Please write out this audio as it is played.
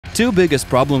two biggest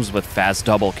problems with fast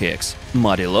double kicks: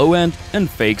 muddy low end and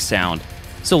fake sound.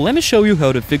 So let me show you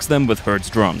how to fix them with Hertz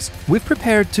Drums. We've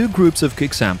prepared two groups of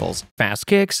kick samples: fast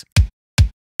kicks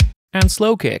and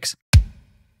slow kicks.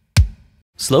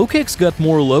 Slow kicks got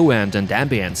more low end and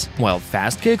ambience, while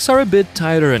fast kicks are a bit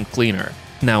tighter and cleaner.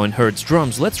 Now in Hertz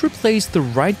Drums, let's replace the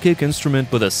right kick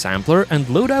instrument with a sampler and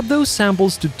load up those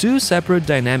samples to two separate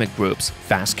dynamic groups.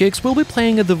 Fast kicks will be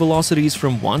playing at the velocities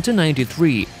from 1 to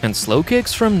 93 and slow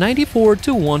kicks from 94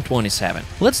 to 127.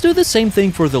 Let's do the same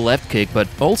thing for the left kick, but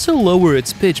also lower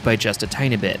its pitch by just a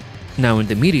tiny bit. Now in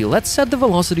the MIDI, let's set the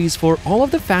velocities for all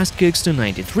of the fast kicks to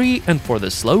 93 and for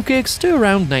the slow kicks to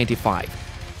around 95.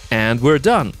 And we're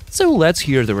done, so let's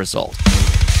hear the result.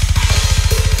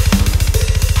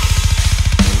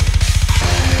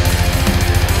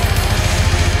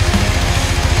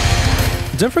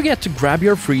 Don't forget to grab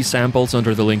your free samples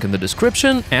under the link in the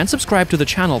description and subscribe to the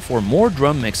channel for more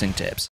drum mixing tips.